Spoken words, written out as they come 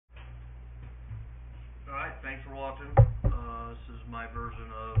for watching. This is my version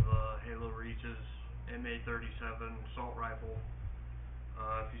of Halo Reach's MA37 Assault Rifle.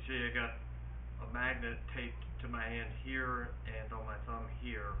 If you see, I got a magnet taped to my hand here and on my thumb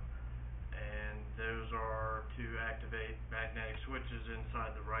here, and those are to activate magnetic switches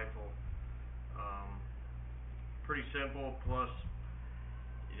inside the rifle. Pretty simple, plus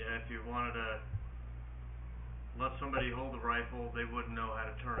if you wanted to let somebody hold the rifle, they wouldn't know how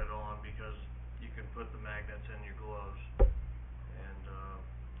to turn it on because you can put the magnets in your gloves. And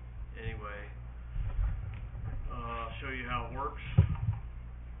anyway, I'll show you how it works.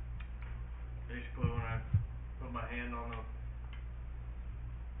 Basically, when I put my hand on the,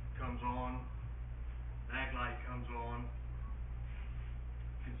 comes on, mag light comes on.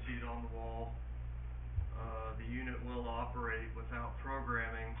 You can see it on the wall. The unit will operate without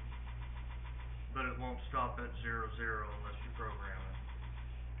programming, but it won't stop at 00 unless you program it.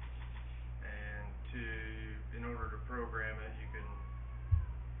 And in order to program it, you can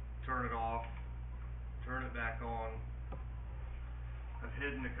turn it off, turn it back on. I've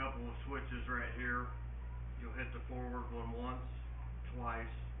hidden a couple of switches right here. You'll hit the forward one once,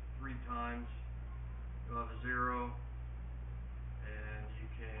 twice, 3 times. You'll have a 0, and you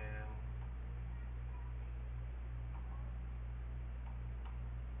can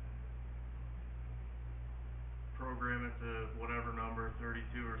program it to whatever number,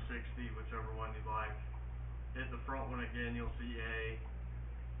 32 or 60, whichever one you like. Hit the front one again, you'll see A.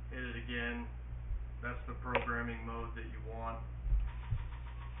 Hit it again, that's the programming mode that you want.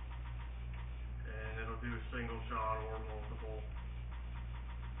 And it'll do a single shot or multiple.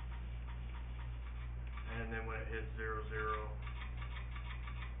 And then when it hits 00,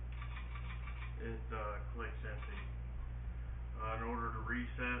 it clicks empty. In order to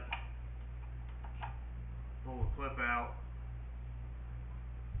reset, pull the clip out,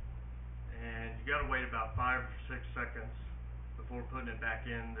 and you gotta wait about 5 or 6 seconds before putting it back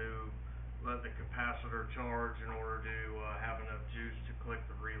in to let the capacitor charge in order to have enough juice to click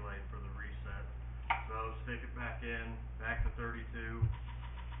the relay for the reset. So stick it back in, back to 32.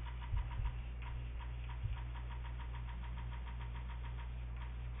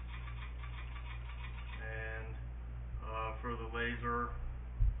 And for the laser,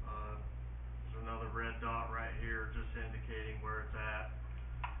 there's another red dot right here just indicating where it's at.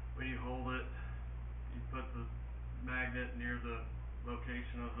 When you hold it, you put the magnet near the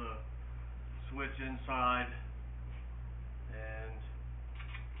location of the switch inside, and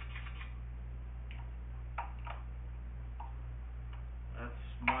that's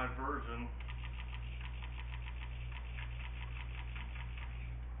my version.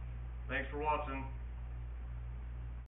 Thanks for watching.